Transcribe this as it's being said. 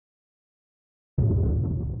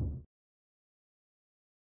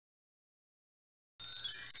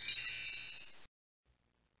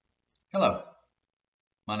Hello,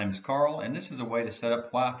 my name is Carl, and this is a way to set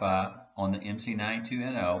up Wi-Fi on the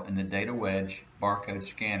MC9200 in the datawedge barcode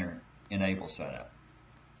scanner enable setup.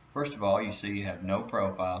 First of all, you see you have no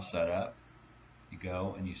profile set up. You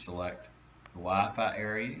go and you select the Wi-Fi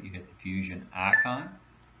area, you hit the Fusion icon,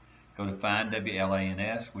 go to Find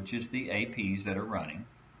WLANS, which is the APs that are running.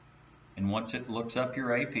 And once it looks up your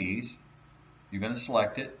APs, you're going to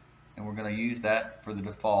select it, and we're going to use that for the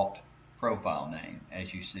default profile name,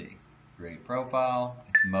 as you see. Create profile,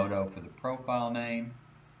 it's Modo for the profile name.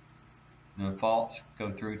 The defaults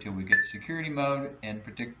go through till we get security mode, and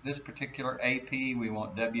this particular AP we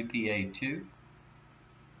want WPA2,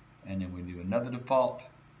 and then we do another default,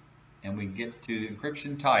 and we get to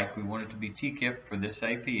encryption type. We want it to be TKIP for this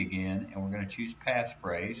AP again, and we're going to choose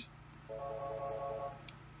passphrase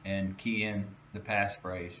and key in the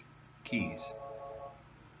passphrase keys.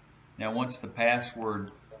 Now once the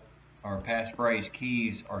password our passphrase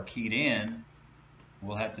keys are keyed in,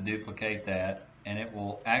 we'll have to duplicate that, and it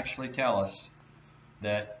will actually tell us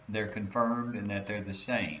that they're confirmed and that they're the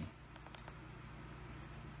same,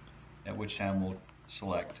 at which time we'll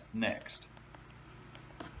select next.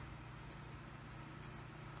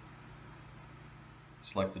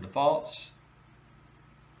 Select the defaults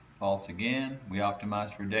again. We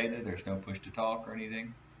optimize for data. There's no push to talk or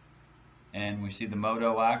anything. And we see the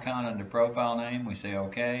Modo icon under profile name. We say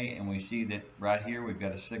OK, and we see that right here we've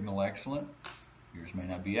got a signal excellent. Yours may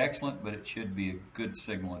not be excellent, but it should be a good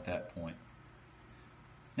signal at that point.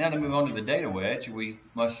 Now to move on to the data wedge, we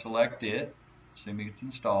must select it, assuming it's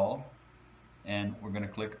installed, and we're going to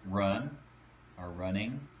click Run or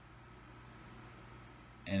Running,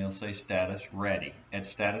 and it'll say Status Ready. At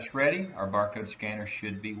Status Ready, our barcode scanner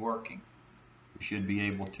should be working. We should be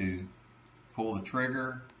able to pull the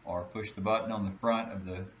trigger or push the button on the front of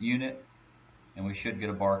the unit, and we should get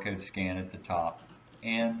a barcode scan at the top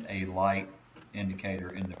and a light indicator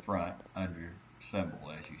in the front under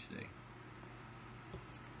symbol, as you see.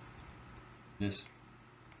 This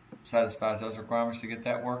satisfies those requirements to get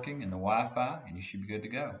that working in the Wi-Fi, and you should be good to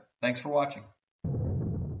go. Thanks for watching.